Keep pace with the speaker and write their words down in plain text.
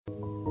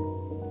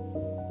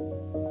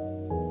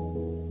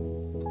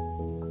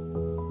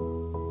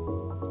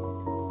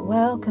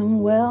Welcome.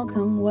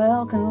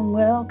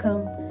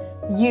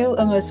 You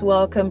are most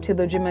welcome to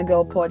the Dreamer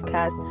Girl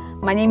podcast.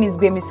 My name is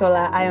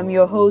Gbemisola. I am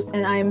your host,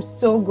 and I am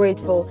so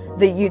grateful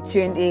that you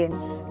tuned in.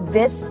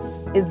 This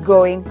is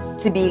going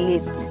to be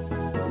lit.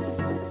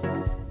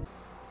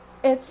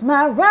 It's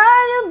my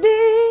right to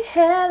be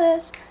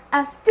hellish.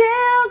 I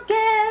still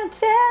get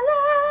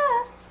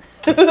jealous.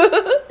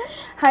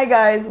 Hi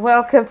guys,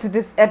 welcome to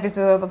this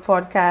episode of the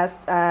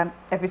podcast,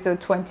 episode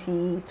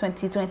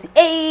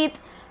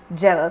 2028,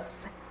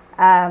 Jealous.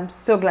 I'm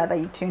so glad that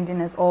you tuned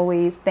in as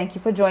always. Thank you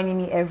for joining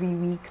me every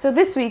week. So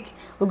this week,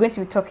 we're going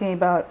to be talking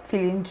about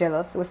feeling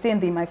jealous. We're still in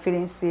the My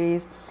Feelings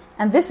series.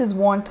 And this is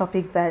one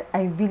topic that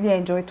I really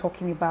enjoy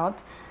talking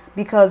about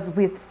because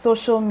with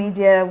social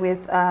media,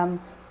 with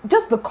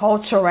just the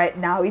culture right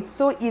now, it's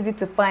so easy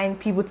to find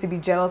people to be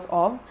jealous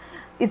of.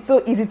 It's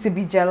so easy to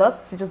be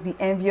jealous, to just be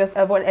envious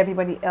of what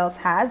everybody else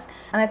has.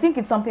 And I think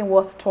it's something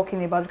worth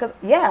talking about because,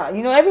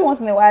 every once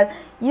in a while,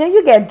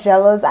 you get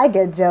jealous, I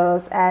get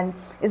jealous. And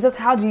it's just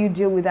how do you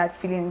deal with that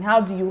feeling?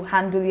 How do you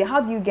handle it?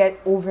 How do you get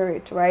over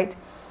it, right?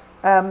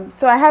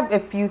 So I have a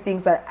few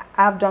things that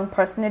I've done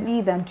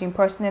personally, that I'm doing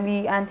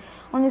personally. And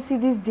honestly,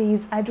 these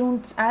days, I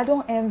don't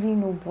envy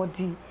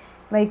nobody.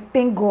 Like,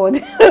 thank God.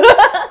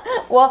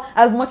 Well,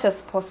 as much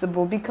as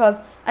possible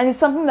and it's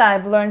something that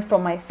I've learned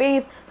from my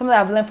faith, something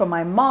that I've learned from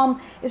my mom.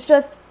 It's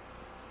just,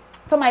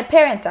 from my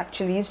parents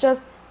actually, it's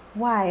just,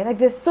 why? Like,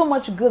 there's so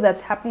much good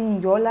that's happening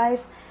in your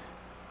life.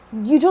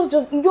 You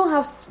you don't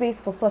have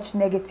space for such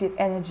negative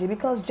energy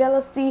because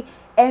jealousy,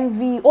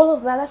 envy, all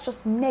of that's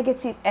just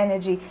negative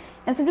energy.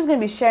 And so I'm just going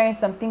to be sharing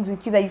some things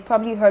with you that you've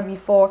probably heard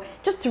before,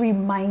 just to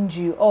remind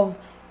you of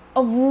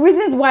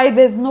reasons why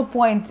there's no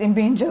point in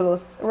being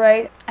jealous,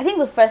 right? I think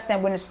the first thing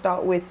I'm going to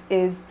start with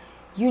is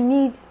you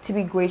need to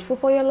be grateful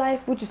for your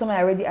life, which is something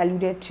I already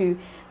alluded to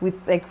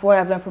with like what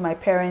I've learned from my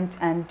parents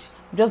and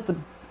just the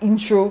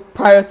intro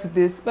prior to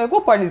this. Like,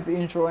 what part is the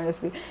intro,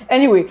 honestly?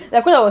 Anyway,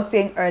 like what I was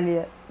saying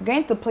earlier,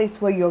 getting to the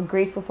place where you're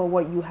grateful for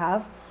what you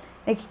have.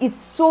 Like, it's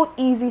so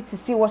easy to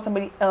see what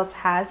somebody else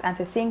has and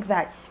to think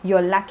that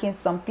you're lacking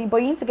something,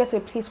 but you need to get to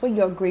a place where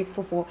you're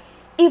grateful for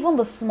even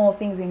the small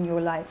things in your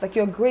life. Like,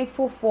 you're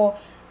grateful for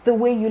the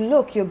way you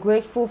look, you're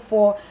grateful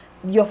for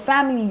your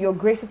family, you're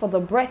grateful for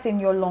the breath in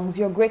your lungs,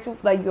 you're grateful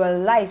that you're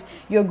alive,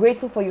 you're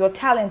grateful for your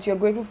talents, you're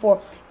grateful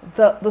for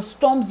the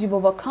storms you've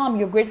overcome,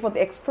 you're grateful for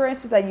the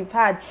experiences that you've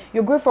had,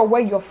 you're grateful for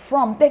where you're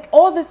from. Like,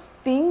 all these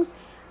things,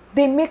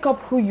 they make up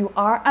who you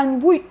are,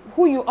 and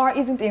who you are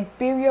isn't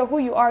inferior, who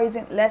you are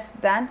isn't less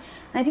than.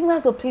 And I think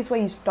that's the place where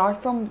you start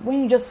from,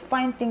 when you just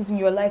find things in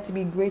your life to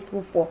be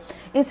grateful for,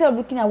 instead of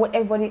looking at what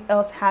everybody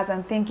else has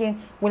and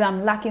thinking, well,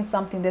 I'm lacking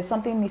something, there's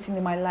something missing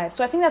in my life.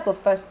 So I think that's the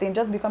first thing,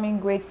 just becoming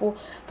grateful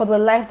for the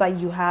life that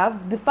you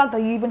have, the fact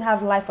that you even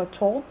have life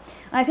at all.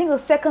 And I think the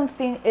second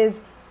thing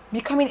is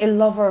becoming a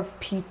lover of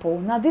people.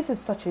 Now, this is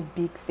such a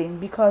big thing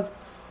because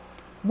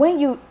when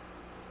you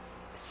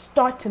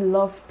start to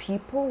love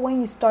people,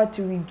 when you start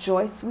to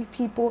rejoice with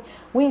people,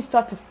 when you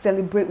start to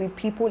celebrate with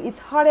people, it's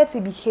harder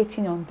to be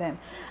hating on them.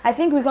 I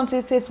think we come to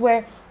this phase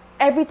where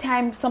every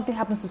time something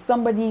happens to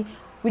somebody,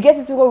 we get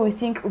to see what we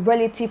think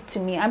relative to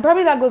me. And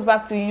probably that goes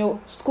back to,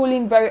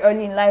 schooling very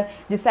early in life,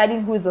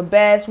 deciding who's the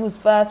best, who's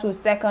first, who's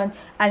second,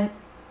 and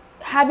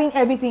having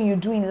everything you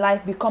do in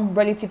life become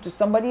relative to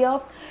somebody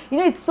else.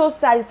 It's so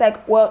sad. It's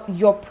like, well,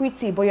 you're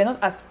pretty, but you're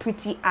not as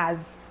pretty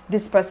as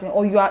this person,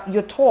 or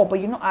you're tall but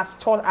you're not as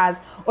tall as,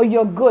 or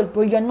you're good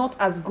but you're not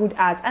as good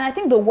as. And I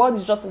think the world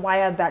is just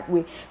wired that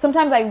way.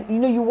 Sometimes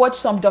you watch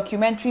some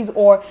documentaries,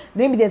 or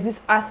maybe there's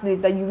this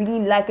athlete that you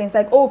really like and it's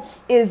like, oh,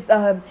 is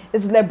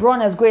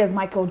LeBron as great as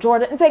Michael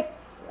Jordan? It's like,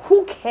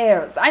 who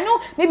cares? I know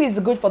maybe it's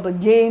good for the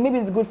game, maybe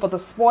it's good for the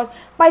sport,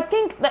 but I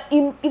think that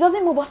it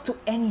doesn't move us to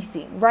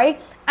anything, right?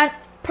 And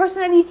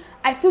personally,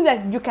 I feel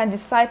like you can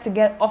decide to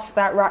get off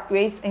that rat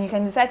race, and you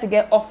can decide to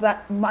get off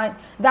that mind,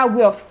 that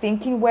way of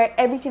thinking where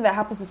everything that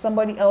happens to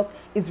somebody else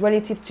is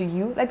relative to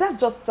you. Like, that's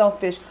just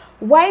selfish.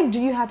 Why do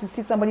you have to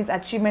see somebody's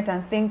achievement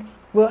and think,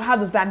 well, how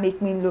does that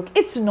make me look?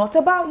 It's not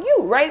about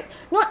you, right?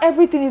 Not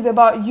everything is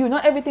about you.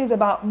 Not everything is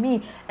about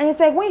me. And it's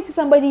like when you see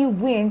somebody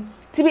win,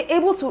 to be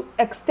able to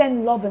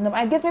extend love in them.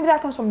 I guess maybe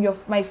that comes from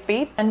my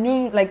faith and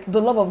knowing like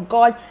the love of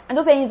God, and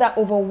just letting that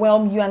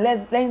overwhelm you and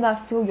letting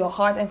that fill your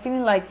heart and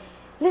feeling like,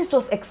 let's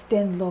just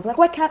extend love. Like,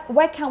 why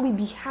can't we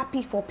be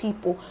happy for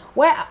people?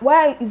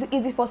 Why is it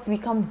easy for us to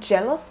become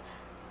jealous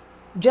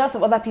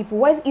of other people?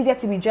 Why is it easier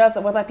to be jealous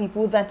of other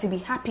people than to be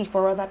happy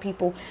for other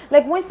people?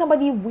 Like, when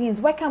somebody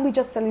wins, why can't we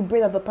just celebrate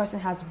that the person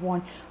has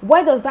won?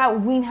 Why does that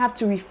win have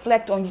to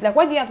reflect on you? Like,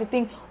 why do you have to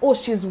think, oh,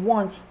 she's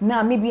won,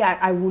 now maybe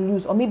I will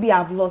lose, or maybe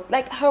I've lost?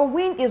 Like, her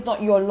win is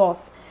not your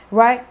loss,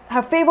 right?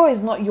 Her favor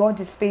is not your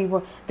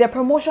disfavor. Their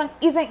promotion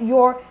isn't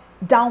your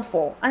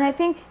downfall. And I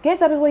think getting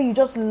to that where you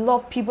just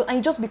love people and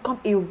you just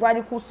become a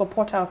radical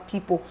supporter of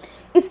people.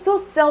 It's so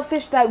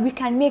selfish that we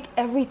can make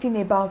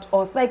everything about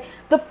us. Like,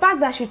 the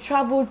fact that she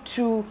traveled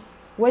to,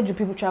 where do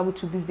people travel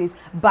to these days?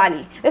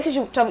 Bali. Let's say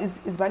she traveled,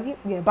 is Bali?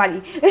 Yeah,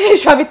 Bali. Let's say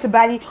she traveled to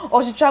Bali,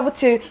 or she traveled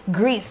to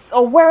Greece,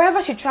 or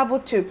wherever she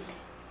traveled to.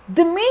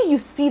 the minute you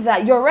see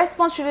that, your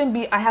response shouldn't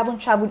be, I haven't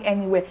traveled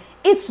anywhere.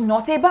 It's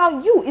not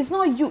about you. It's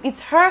not you.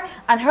 It's her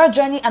and her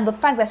journey and the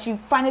fact that she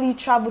finally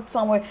traveled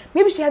somewhere.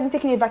 Maybe she hasn't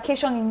taken a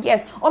vacation in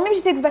years, or maybe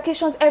she takes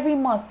vacations every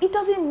month. It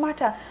doesn't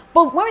matter.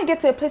 But when we get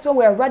to a place where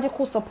we're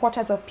radical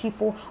supporters of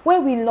people, where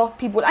we love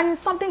people, and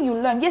it's something you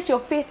learn. Yes, your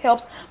faith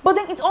helps, but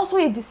then it's also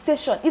a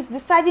decision. It's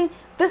deciding,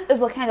 this is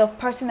the kind of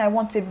person I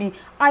want to be.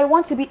 I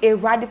want to be a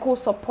radical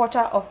supporter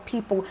of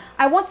people.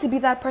 I want to be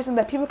that person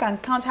that people can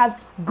count as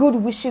good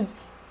wishes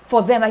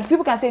for them. Like,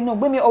 people can say, no,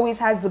 Gbemi always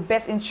has the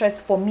best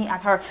interest for me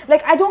and her.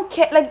 Like, I don't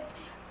care. Like,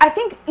 I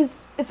think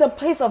it's a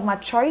place of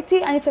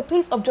maturity, and it's a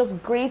place of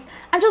just grace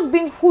and just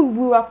being who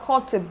we were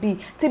called to be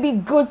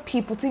good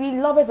people, to be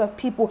lovers of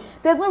people.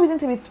 There's no reason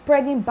to be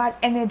spreading bad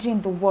energy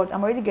in the world.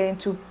 I'm already getting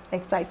too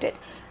excited.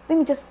 Let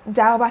me just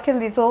dial back a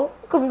little,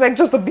 because it's like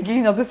just the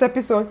beginning of this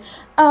episode.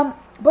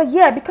 But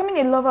yeah, becoming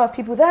a lover of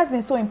people, that has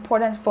been so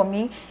important for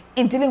me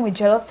in dealing with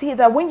jealousy,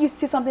 that when you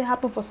see something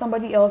happen for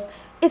somebody else,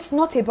 it's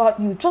not about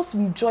you. Just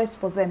rejoice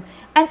for them.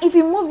 And if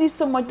it moves you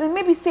so much, then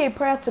maybe say a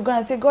prayer to God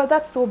and say, God,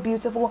 that's so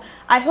beautiful.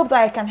 I hope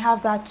that I can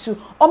have that too.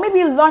 Or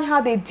maybe learn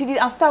how they did it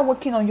and start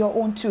working on your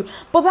own too.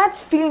 But that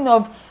feeling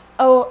of,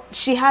 oh,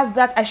 she has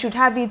that, I should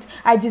have it,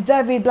 I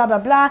deserve it, blah, blah,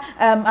 blah,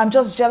 I'm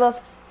just jealous,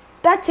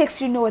 that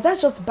takes you nowhere.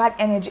 That's just bad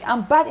energy.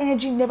 And bad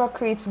energy never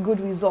creates good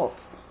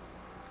results.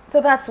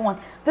 So that's one.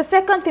 The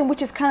second thing,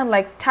 which is kind of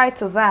like tied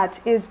to that,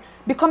 is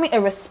becoming a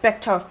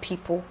respecter of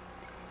people.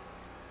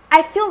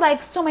 I feel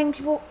like so many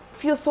people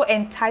feel so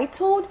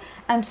entitled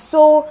and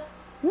so,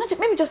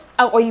 maybe just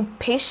or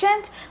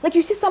impatient. Like,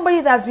 you see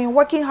somebody that's been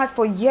working hard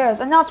for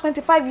years, and now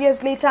 25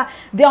 years later,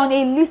 they're on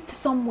a list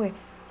somewhere.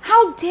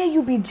 How dare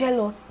you be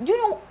jealous? Do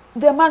you know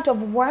the amount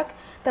of work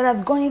that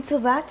has gone into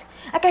that?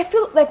 Like, I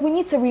feel like we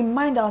need to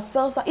remind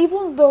ourselves that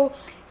even though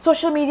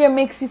social media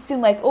makes you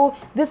seem like, oh,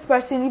 this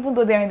person, even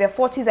though they're in their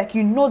 40s, like,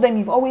 you know them,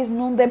 you've always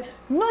known them.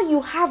 No,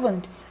 you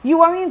haven't. You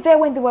weren't there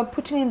when they were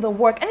putting in the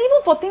work. And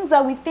even for things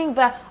that we think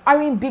that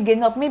aren't big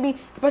enough, maybe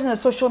the person is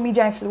a social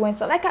media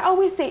influencer. Like I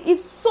always say,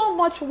 it's so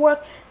much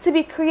work to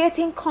be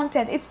creating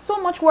content. It's so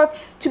much work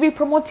to be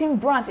promoting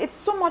brands. It's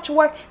so much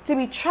work to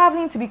be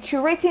traveling, to be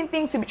curating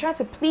things, to be trying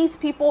to please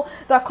people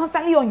that are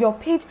constantly on your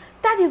page.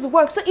 That is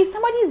work. So if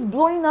somebody is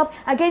blowing up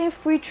and getting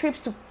free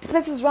trips to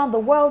places around the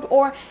world,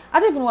 or I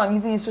don't even know why I'm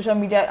using social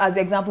media as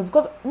an example,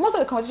 because most of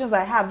the conversations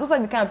I have, those are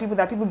the kind of people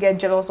that people get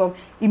jealous of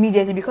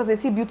immediately because they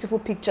see beautiful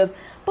pictures.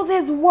 But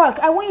there's work.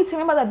 I want you to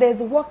remember that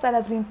there's work that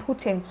has been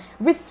put in.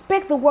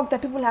 Respect the work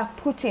that people have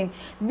put in.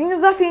 You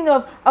know, that feeling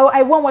of, oh,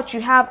 I want what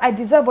you have, I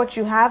deserve what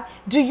you have.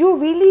 Do you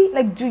really?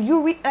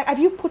 Have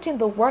you put in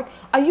the work?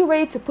 Are you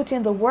ready to put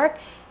in the work?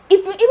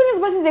 Even if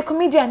the person is a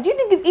comedian, do you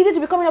think it's easy to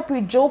be coming up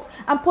with jokes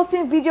and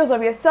posting videos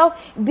of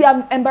yourself,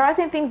 the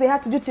embarrassing things they have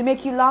to do to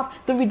make you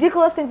laugh, the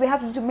ridiculous things they have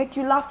to do to make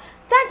you laugh?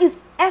 That is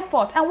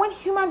effort. And when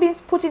human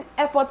beings put in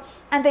effort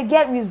and they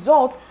get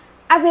results,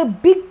 as a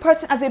big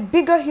person, as a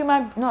bigger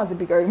human, not as a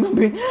bigger human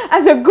being,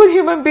 as a good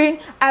human being,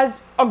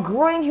 as a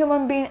growing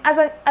human being, as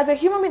a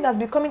human being that's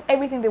becoming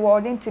everything they were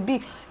ordained to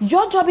be,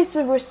 your job is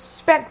to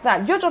respect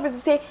that. Your job is to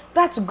say,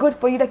 that's good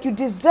for you, that you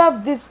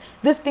deserve these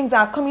things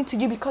that are coming to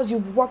you because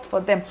you've worked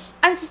for them.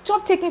 And to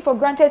stop taking for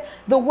granted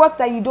the work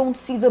that you don't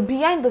see, the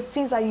behind the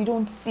scenes that you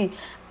don't see.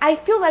 I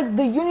feel like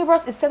the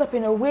universe is set up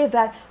in a way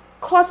that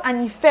cause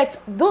and effect,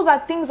 those are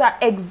things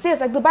that exist.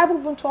 Like the Bible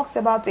even talks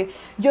about it.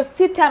 Your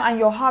seed time and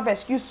your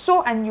harvest, you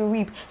sow and you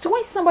reap. So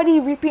when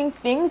somebody reaping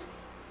things,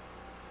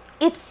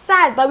 it's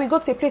sad that we go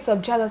to a place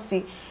of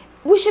jealousy.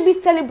 We should be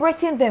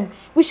celebrating them.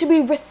 We should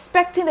be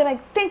respecting them.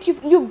 Like, thank you.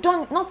 You've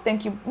done, not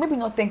thank you, maybe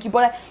not thank you,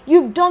 but like,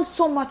 you've done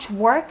so much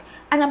work,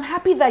 and I'm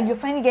happy that you're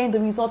finally getting the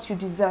results you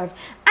deserve.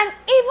 And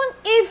even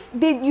if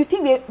you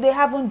think they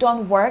haven't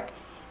done work,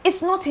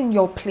 it's not in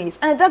your place.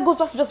 And that goes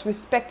also just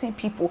respecting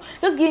people,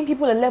 just giving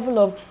people a level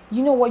of,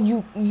 you know what,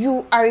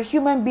 you are a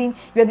human being,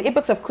 you're the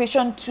apex of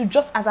creation too,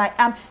 just as I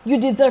am. You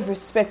deserve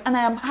respect, and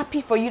I am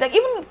happy for you. Like,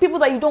 even people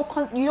that you don't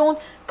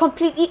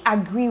completely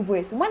agree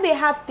with, when they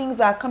have things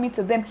that are coming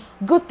to them,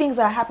 good things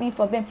that are happening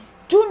for them,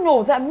 do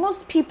know that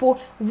most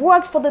people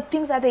work for the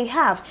things that they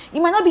have. It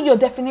might not be your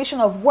definition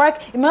of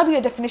work, it might not be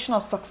your definition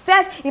of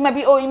success, it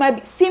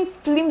might seem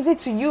flimsy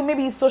to you.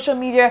 Maybe it's social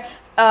media,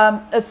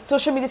 a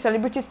social media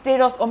celebrity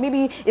status, or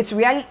maybe it's a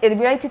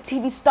reality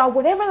TV star,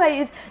 whatever that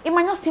is. It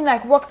might not seem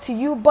like work to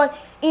you, but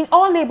in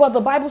all labor,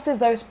 the Bible says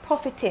there is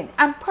profiting,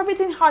 and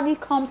profiting hardly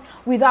comes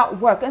without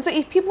work. And so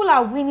if people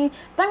are winning,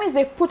 that means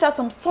they put out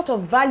some sort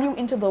of value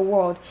into the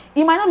world.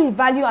 It might not be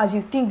value as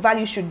you think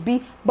value should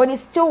be, but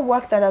it's still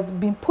work that has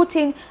been put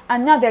in,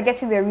 and now they're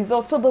getting their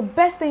results. So the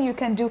best thing you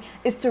can do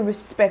is to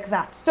respect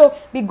that. So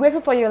be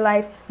grateful for your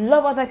life,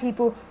 love other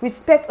people,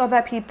 respect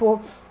other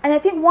people. And I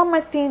think one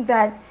more thing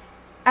that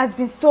has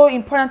been so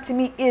important to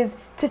me is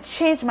to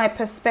change my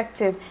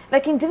perspective.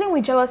 Like, in dealing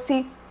with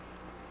jealousy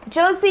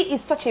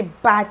is such a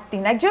bad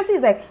thing. Like, jealousy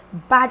is like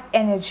bad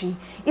energy.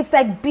 It's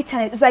like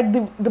bitterness. It's like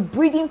the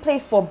breeding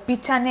place for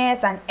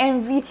bitterness and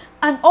envy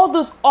and all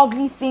those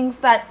ugly things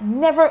that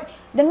never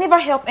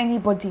help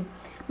anybody.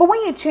 But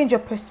when you change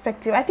your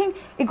perspective, I think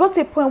it got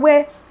to a point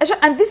where,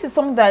 and this is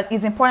something that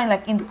is important,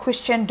 like in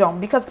Christendom,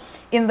 because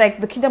in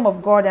like the kingdom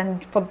of God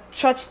and for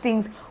church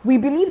things, we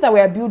believe that we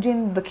are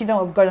building the kingdom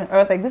of God on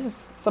earth. Like this is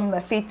something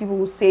that faith people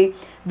will say,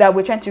 that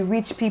we're trying to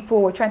reach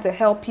people, we're trying to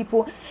help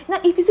people. Now,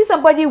 if you see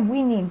somebody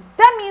winning,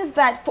 that means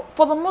that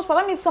for the most part,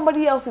 that means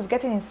somebody else is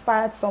getting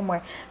inspired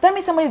somewhere. That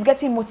means somebody is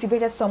getting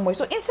motivated somewhere.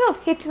 So instead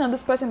of hating on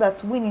this person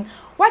that's winning,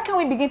 why can't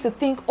we begin to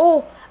think,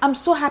 oh, I'm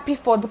so happy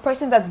for the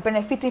person that's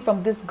benefiting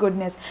from this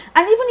goodness.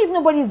 And even if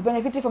nobody is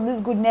benefiting from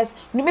this goodness,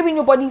 maybe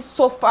nobody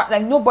so far,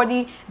 like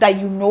nobody that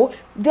you know,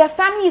 their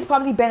family is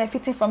probably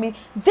benefiting from it.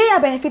 They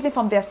are benefiting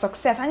from their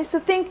success. And it's to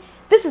think,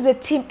 this is a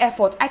team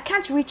effort. I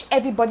can't reach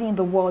everybody in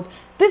the world.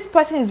 This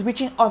person is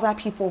reaching other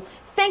people.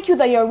 Thank you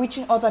that you're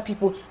reaching other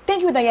people.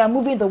 Thank you that you're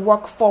moving the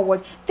work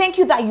forward. Thank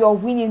you that you're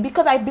winning,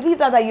 because I believe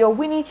that you're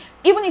winning.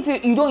 Even if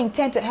you don't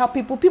intend to help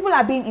people, people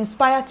are being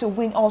inspired to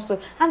win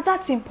also. And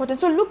that's important.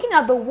 So looking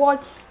at the world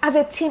as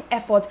a team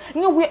effort,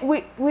 you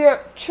know,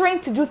 we're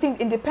trained to do things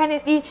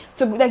independently.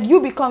 To like you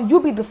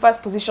be the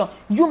first position.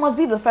 You must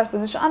be the first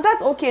position. And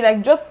that's okay.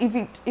 Like just if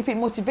it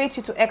motivates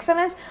you to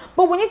excellence.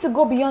 But we need to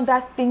go beyond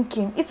that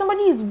thinking. If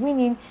somebody is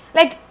winning,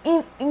 like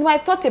in my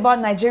thought about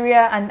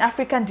Nigeria and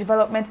African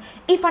development,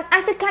 if an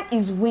African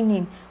is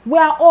winning, we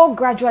are all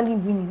gradually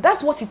winning.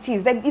 That's what it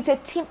is. Like it's a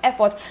team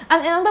effort.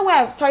 And another way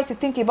I've started to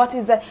think about it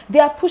is that they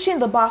are pushing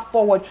the bar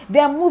forward. They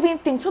are moving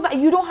things so that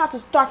you don't have to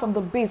start from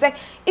the base. Like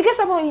it gets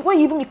something when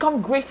you even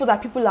become grateful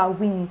that people are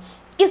winning.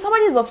 If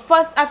somebody is the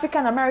first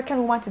African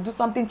American woman to do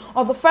something,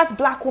 or the first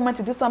black woman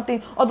to do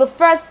something, or the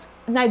first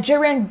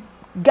Nigerian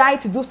guy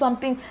to do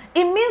something,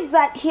 it means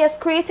that he has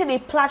created a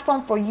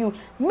platform for you.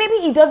 Maybe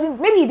he didn't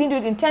do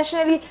it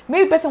intentionally,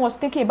 maybe the person was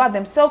thinking about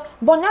themselves,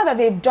 but now that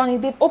they've done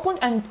it, they've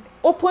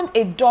opened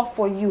a door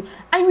for you,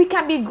 and we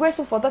can be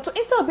grateful for that. So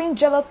instead of being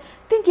jealous,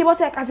 think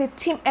about it like as a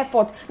team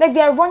effort. Like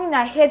they are running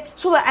ahead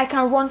so that I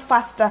can run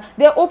faster.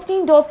 They're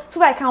opening doors so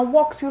that I can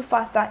walk through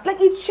faster. Like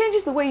it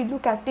changes the way you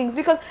look at things,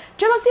 because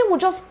jealousy will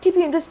just keep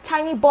you in this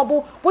tiny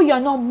bubble where you're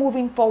not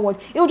moving forward.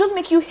 It will just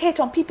make you hate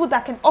on people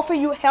that can offer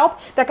you help,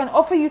 that can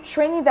offer you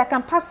training, that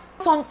can pass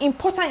on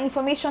important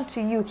information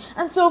to you.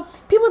 And so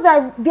people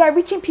they are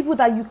reaching people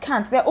that you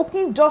can't. They're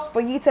opening doors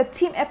for you. It's a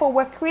team effort.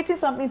 We're creating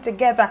something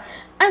together.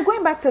 And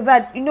going back to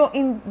that, you know,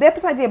 in the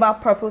episode I did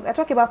about purpose, I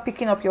talk about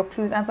picking up your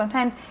clues. And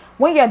sometimes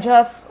when you're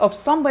jealous of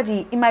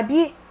somebody, it might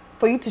be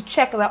for you to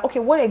check that, okay,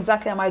 what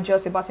exactly am I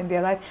jealous about in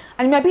their life?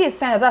 And it might be a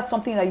sign that that's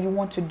something that you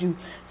want to do.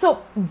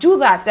 So do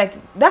that. Like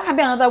that can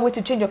be another way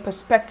to change your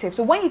perspective.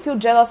 So when you feel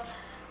jealous,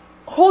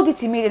 hold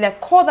it immediately.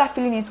 Like call that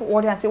feeling into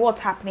order and say,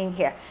 what's happening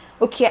here?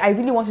 Okay, I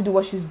really want to do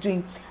what she's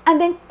doing.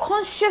 And then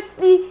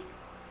consciously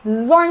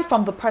learn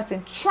from the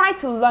person. Try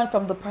to learn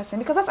from the person,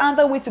 because that's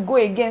another way to go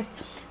against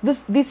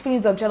these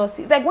feelings of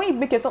jealousy. It's like when you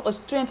make yourself a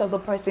student of the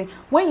person,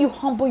 when you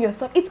humble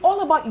yourself, it's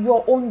all about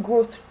your own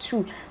growth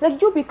too.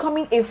 Like you're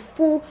becoming a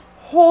full,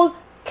 whole,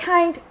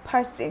 kind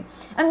person.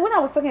 And when I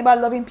was talking about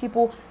loving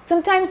people,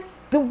 sometimes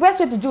the best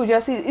way to do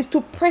jealousy is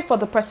to pray for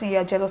the person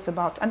you're jealous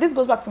about. And this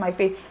goes back to my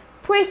faith.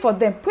 Pray for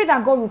them. Pray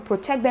that God will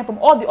protect them from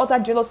all the other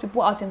jealous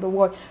people out in the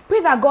world.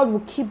 Pray that God will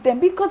keep them,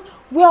 because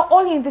we are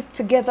all in this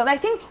together. And I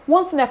think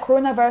one thing that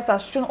coronavirus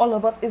has shown all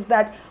of us is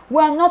that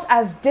we are not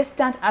as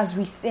distant as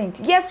we think.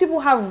 Yes, people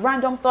have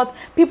random thoughts.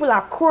 People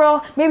are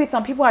cruel. Maybe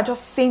some people are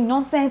just saying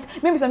nonsense.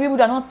 Maybe some people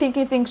are not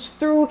thinking things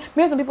through.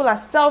 Maybe some people are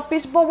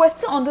selfish. But we're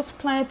still on this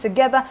planet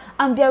together,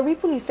 and there are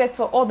ripple effects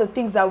for all the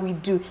things that we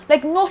do.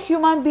 Like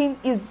hardly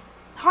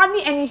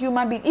any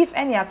human being, if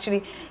any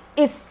actually,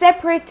 is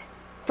separate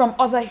from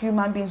other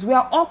human beings. We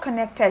are all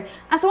connected.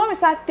 And so when we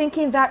start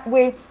thinking that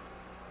way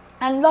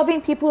and loving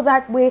people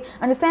that way,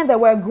 understand that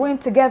we're growing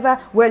together,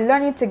 we're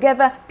learning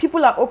together,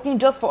 people are opening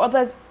doors for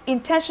others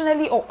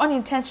intentionally or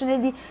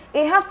unintentionally,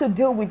 it has to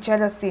deal with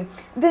jealousy.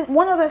 Then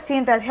one other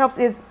thing that helps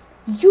is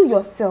you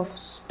yourself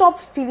stop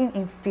feeling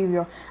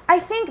inferior. I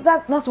think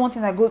that's one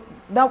thing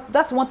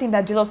that's one thing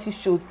that jealousy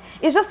shows.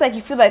 It's just like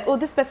you feel like, oh,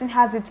 this person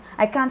has it,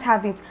 I can't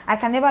have it, I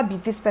can never be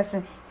this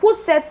person. Who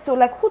said so?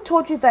 Like, who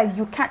told you that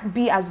you can't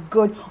be as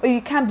good, or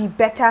you can't be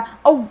better?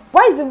 Or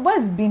why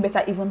is being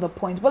better even the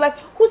point? But like,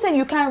 who said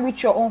you can't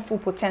reach your own full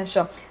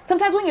potential?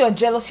 Sometimes when you're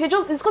jealous,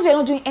 it's because you're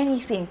not doing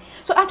anything.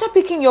 So after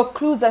picking your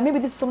clues that maybe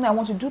this is something I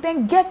want to do,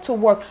 then get to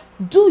work.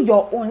 Do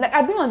your own. Like,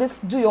 I've been on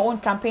this do your own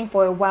campaign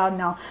for a while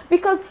now,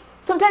 because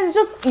sometimes it's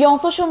just you're on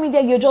social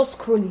media, you're just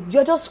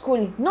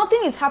scrolling.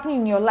 Nothing is happening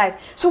in your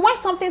life. So when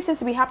something seems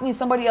to be happening in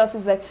somebody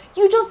else's life,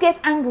 you just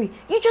get angry,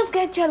 you just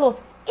get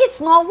jealous.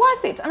 It's not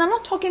worth it. And I'm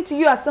not talking to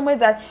you as somebody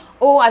that,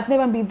 has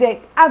never been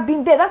there. I've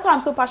been there. That's why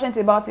I'm so passionate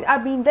about it.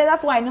 I've been there.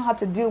 That's why I know how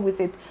to deal with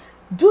it.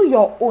 Do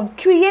your own.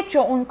 Create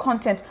your own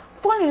content.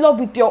 Fall in love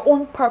with your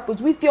own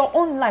purpose, with your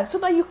own life, so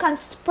that you can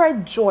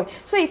spread joy,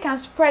 so you can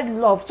spread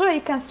love, so that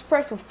you can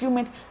spread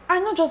fulfillment,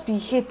 and not just be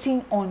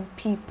hating on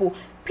people.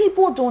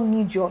 People don't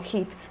need your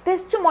hate.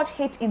 There's too much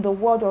hate in the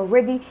world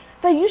already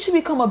that you should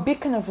become a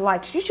beacon of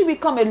light. You should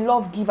become a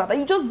love giver. That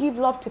you just give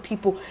love to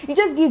people. You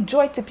just give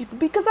joy to people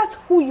because that's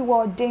who you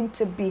are ordained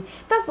to be.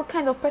 That's the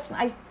kind of person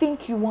I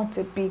think you want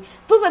to be.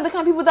 Those are the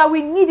kind of people that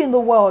we need in the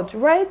world,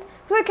 right?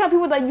 Those are the kind of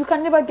people that you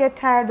can never get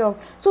tired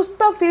of. So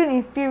stop feeling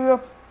inferior.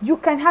 You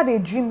can have a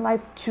dream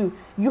life too.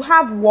 You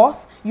have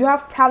worth. You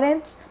have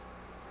talents.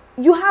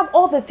 You have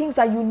all the things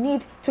that you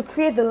need to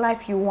create the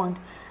life you want.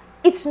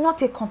 It's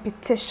not a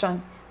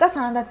competition. That's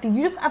another thing.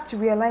 You just have to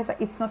realize that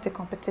it's not a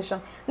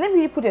competition. Let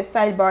me put a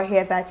sidebar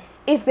here that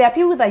if there are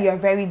people that you're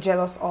very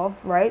jealous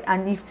of, right?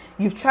 And if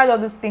you've tried all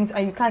these things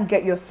and you can't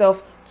get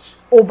yourself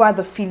over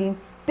the feeling,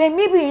 then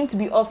maybe you need to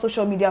be off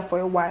social media for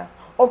a while.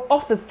 Or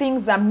off the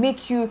things that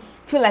make you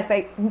feel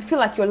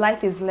like your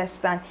life is less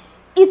than.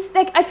 It's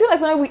like, I feel like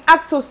sometimes we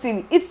act so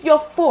silly. It's your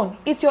phone.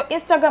 It's your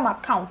Instagram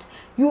account.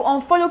 You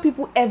unfollow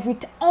people every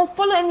time.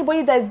 Unfollow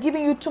anybody that is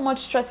giving you too much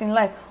stress in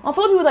life.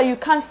 Unfollow people that you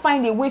can't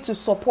find a way to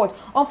support.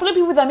 Unfollow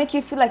people that make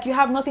you feel like you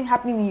have nothing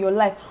happening in your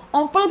life.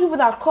 Unfollow people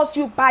that cause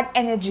you bad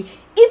energy.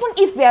 Even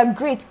if they are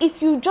great,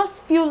 if you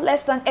just feel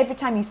less than every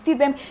time you see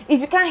them,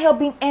 if you can't help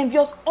being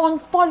envious,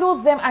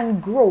 unfollow them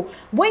and grow.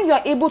 When you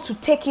are able to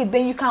take it,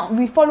 then you can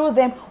refollow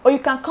them or you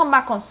can come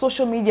back on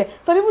social media.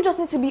 Some people just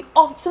need to be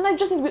off. Sometimes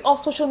just need to be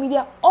off social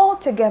media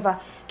altogether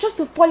just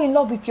to fall in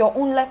love with your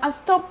own life and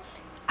stop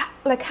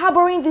like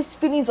harboring these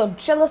feelings of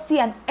jealousy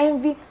and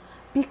envy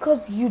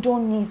because you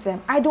don't need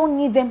them. I don't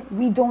need them.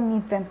 We don't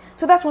need them.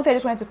 So that's one thing I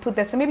just wanted to put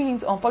there. So maybe you need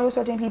to unfollow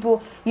certain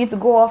people. You need to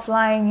go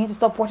offline. You need to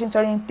stop watching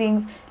certain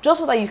things just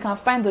so that you can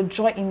find the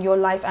joy in your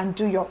life and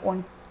do your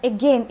own.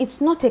 Again,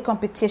 it's not a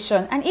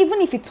competition. And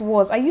even if it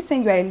was, are you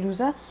saying you're a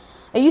loser?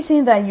 Are you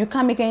saying that you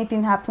can't make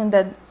anything happen,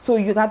 that so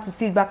you have to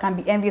sit back and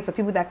be envious of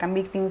people that can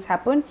make things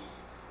happen?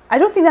 I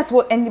don't think that's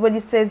what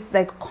anybody says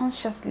like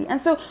consciously. And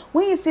so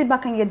when you sit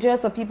back and you're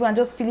jealous of people and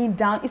just feeling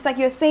down, it's like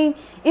you're saying,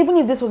 even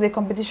if this was a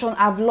competition,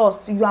 I've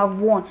lost, you have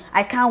won,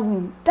 I can't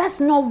win. That's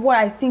not what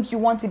I think you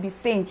want to be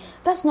saying.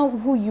 That's not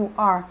who you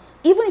are.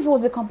 Even if it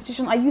was a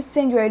competition, are you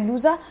saying you're a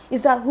loser?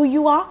 Is that who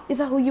you are? Is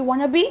that who you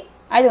want to be?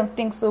 I don't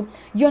think so.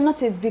 You're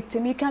not a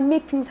victim. You can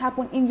make things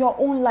happen in your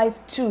own life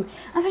too.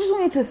 And so I just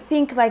want you to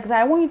think like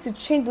that. I want you to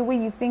change the way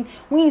you think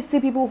when you see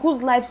people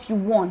whose lives you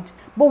want.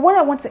 But what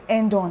I want to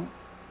end on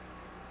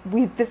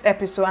with this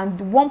episode,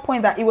 and one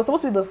point that it was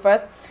supposed to be the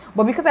first,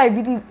 but because I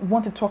really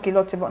want to talk a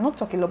lot about, not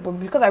talk a lot, but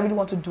because I really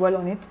want to dwell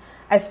on it,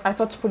 I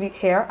thought to put it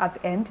here at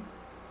the end,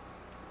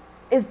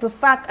 is the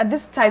fact, and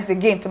this ties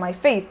again to my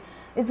faith,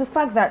 is the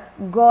fact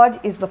that God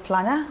is the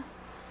planner.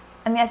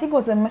 And I think it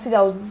was a message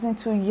I was listening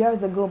to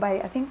years ago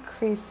by, I think,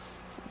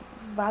 Chris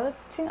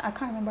Valentin, I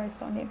can't remember his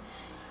surname.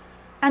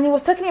 And he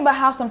was talking about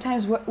how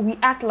sometimes we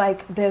act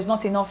like there's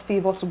not enough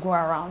favor to go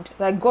around,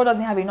 like God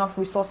doesn't have enough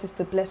resources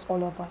to bless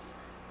all of us.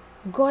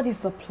 God is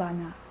the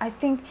planner. I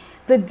think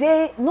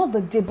not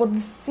the day, but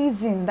the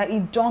season that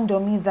it dawned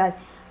on me that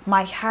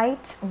my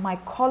height, my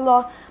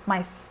color,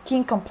 my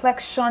skin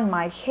complexion,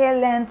 my hair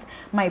length,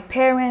 my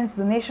parents,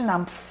 the nation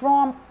I'm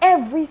from,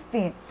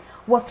 everything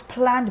was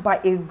planned by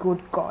a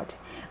good God.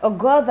 A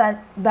God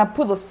that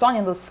put the sun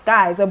in the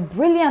skies, a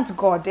brilliant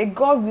God, a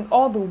God with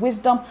all the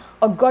wisdom,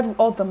 a God with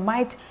all the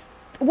might.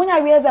 When I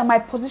realized that my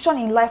position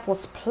in life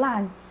was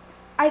planned,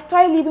 I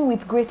started living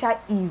with greater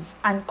ease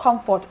and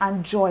comfort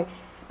and joy.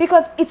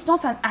 Because it's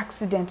not an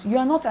accident. You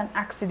are not an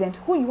accident.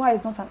 Who you are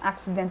is not an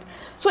accident.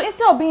 So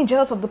instead of being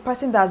jealous of the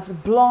person that's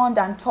blonde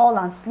and tall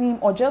and slim,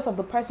 or jealous of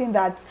the person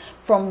that's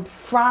from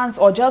France,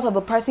 or jealous of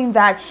the person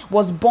that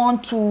was born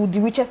to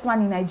the richest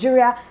man in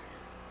Nigeria,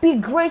 be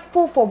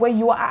grateful for where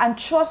you are and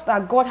trust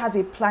that God has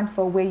a plan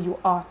for where you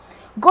are.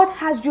 God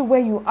has you where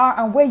you are,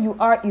 and where you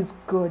are is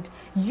good.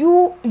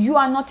 You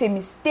are not a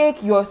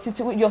mistake. Your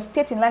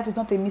state in life is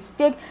not a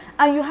mistake,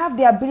 and you have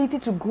the ability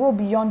to grow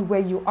beyond where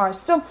you are.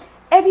 So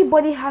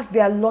everybody has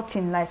their lot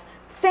in life.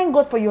 Thank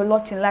God for your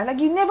lot in life. Like,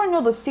 you never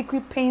know the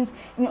secret pains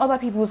in other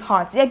people's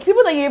hearts. Like,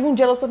 people that you're even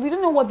jealous of, you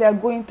don't know what they're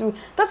going through.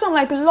 That's why I'm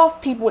like, love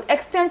people,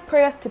 extend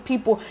prayers to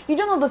people. You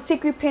don't know the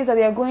secret pains that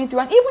they are going through.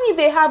 And even if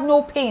they have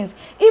no pains,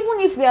 even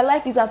if their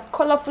life is as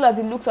colorful as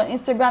it looks on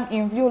Instagram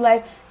in real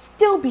life,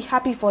 still be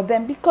happy for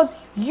them, because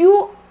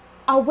you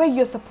are where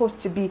you're supposed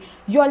to be.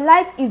 Your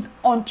life is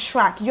on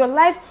track. Your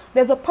life,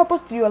 there's a purpose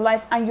to your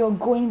life, and you're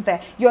going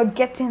there. You're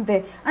getting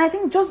there. And I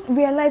think just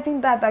realizing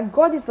that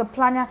God is the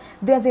planner,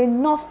 there's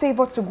enough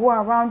favor to go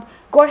around.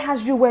 God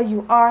has you where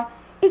you are.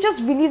 It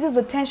just releases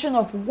the tension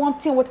of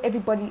wanting what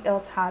everybody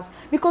else has,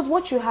 because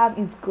what you have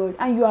is good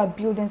and you are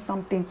building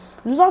something.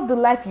 Love the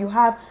life you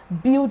have,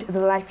 build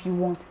the life you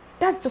want.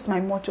 That's just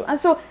my motto. And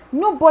so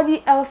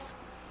nobody else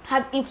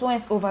has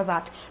influence over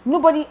that.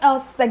 Nobody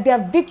else, like, their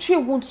victory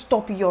won't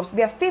stop yours.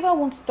 Their favor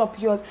won't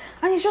stop yours.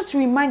 And it's just to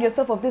remind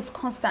yourself of this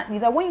constantly,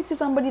 that when you see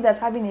somebody that's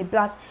having a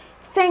blast,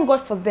 thank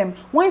God for them.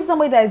 When you see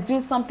somebody that is doing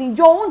something,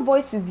 your own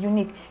voice is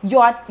unique.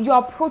 Your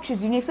approach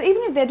is unique. So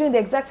even if they're doing the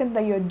exact same thing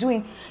that you're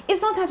doing,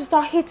 it's not time to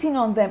start hating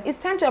on them. It's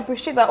time to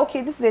appreciate that,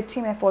 okay, this is a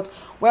team effort.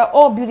 We're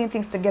all building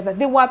things together.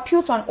 They will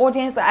appeal to an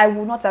audience that I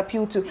will not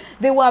appeal to.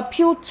 They will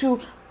appeal to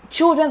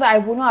children that I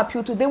will not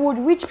appeal to. They would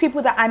reach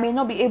people that I may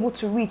not be able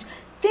to reach.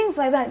 Things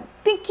like that.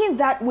 Thinking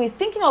that way.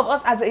 Thinking of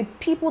us as a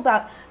people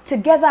that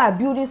together are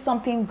building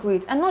something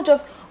great. And not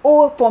just,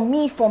 oh, for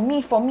me.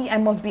 I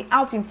must be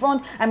out in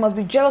front. I must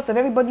be jealous of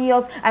everybody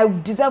else. I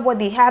deserve what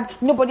they have.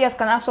 Nobody else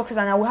can have success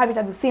and I will have it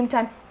at the same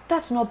time.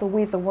 That's not the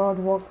way the world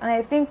works. And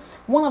I think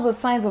one of the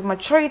signs of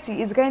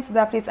maturity is getting to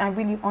that place and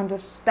really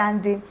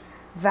understanding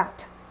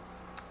that.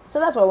 So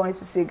that's what I wanted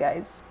to say,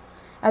 guys.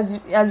 As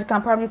you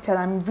can probably tell,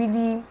 I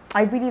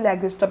really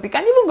like this topic.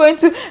 And even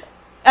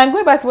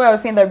going back to what I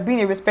was saying, that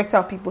being a respecter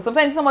of people.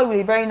 Sometimes somebody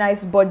with a very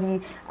nice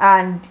body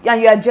and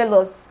you are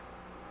jealous.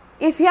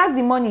 If you have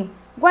the money,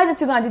 why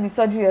don't you go and do the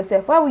surgery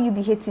yourself? Why will you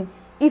be hating?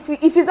 If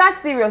it's that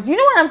serious, you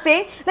know what I'm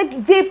saying?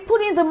 Like, they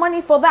put in the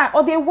money for that,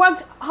 or they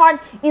worked hard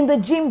in the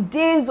gym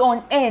days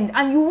on end,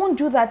 and you won't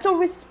do that. So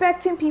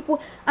respecting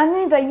people and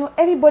knowing that,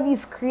 everybody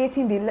is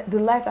creating the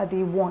life that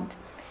they want.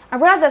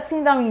 And rather than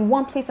sitting down in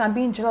one place and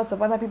being jealous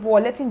of other people or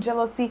letting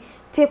jealousy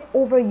take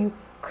over you,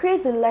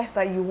 create the life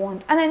that you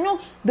want. And I know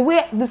the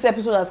way this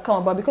episode has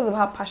come about, because of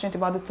how passionate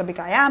about this topic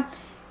I am,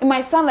 it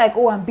might sound like,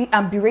 oh,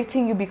 I'm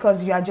berating you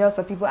because you are jealous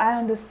of people. I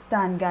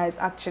understand, guys,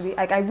 actually.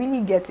 Like, I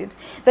really get it.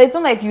 That it's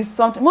not like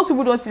most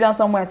people don't sit down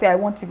somewhere and say, I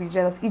want to be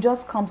jealous. It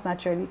just comes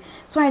naturally.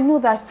 So I know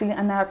that feeling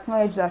and I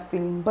acknowledge that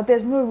feeling. But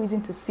there's no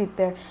reason to sit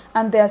there.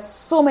 And there are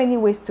so many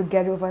ways to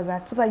get over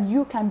that so that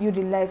you can build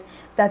a life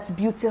that's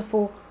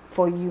beautiful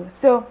for you.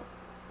 So,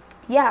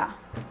 yeah.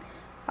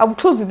 I will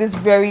close with this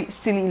very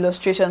silly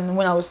illustration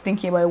when I was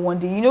thinking about it one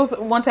day.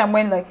 One time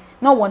when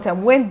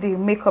when the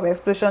makeup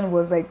explosion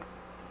was like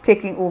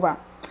taking over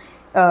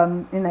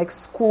in like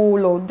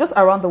school or just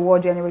around the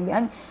world generally,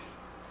 and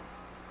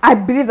I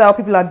believe that all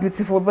people are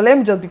beautiful, but let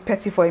me just be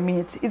petty for a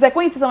minute. It's like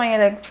when you see someone, you're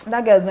like,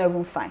 that girl is not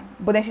even fine,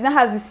 but then she now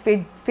has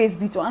this face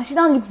beat on and she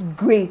now looks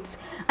great,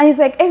 and it's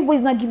like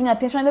everybody's not giving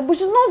attention, but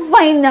she's not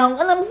fine now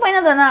and I'm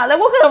finer than her. Like,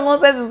 what kind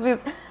of nonsense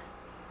is this?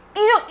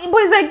 But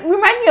it's like,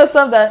 remind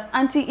yourself that,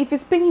 auntie, if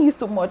it's paining you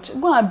so much,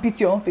 go and beat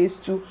your own face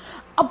too.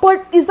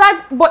 But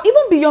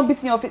even beyond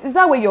beating your face, is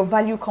that where your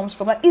value comes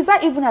from? Like, is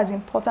that even as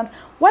important?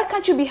 Why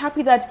can't you be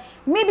happy that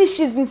maybe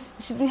she's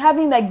been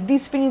having like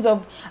these feelings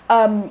of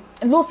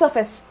low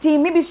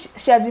self-esteem? Maybe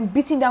she has been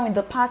beaten down in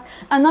the past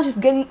and now she's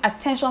getting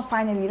attention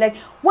finally. Like,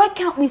 why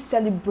can't we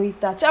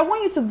celebrate that? So I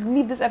want you to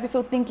leave this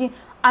episode thinking,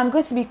 I'm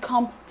going to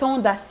become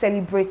someone that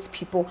celebrates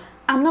people.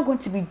 I'm not going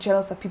to be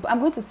jealous of people. I'm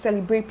going to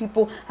celebrate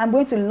people. I'm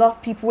going to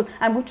love people.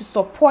 I'm going to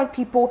support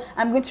people.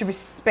 I'm going to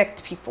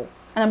respect people.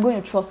 And I'm going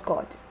to trust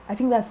God. I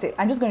think that's it.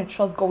 I'm just going to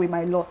trust God with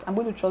my lot. I'm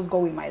going to trust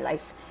God with my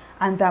life.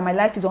 And that my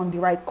life is on the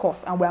right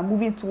course. And we're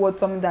moving towards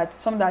something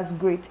that's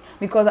great.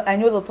 Because I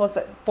know the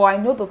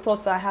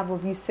thoughts I have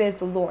of you, says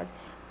the Lord.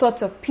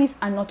 Thoughts of peace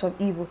and not of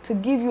evil. To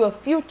give you a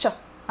future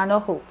and a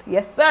hope.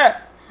 Yes,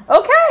 sir.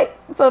 Okay,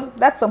 so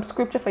that's some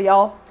scripture for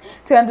y'all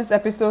to end this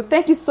episode.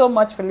 Thank you so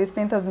much for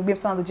listening. This has been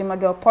Babes on the Gym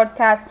Girl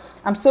podcast.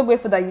 I'm so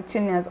grateful that you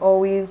tune in as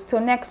always.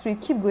 Till next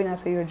week, keep going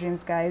after your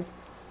dreams, guys.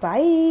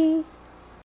 Bye.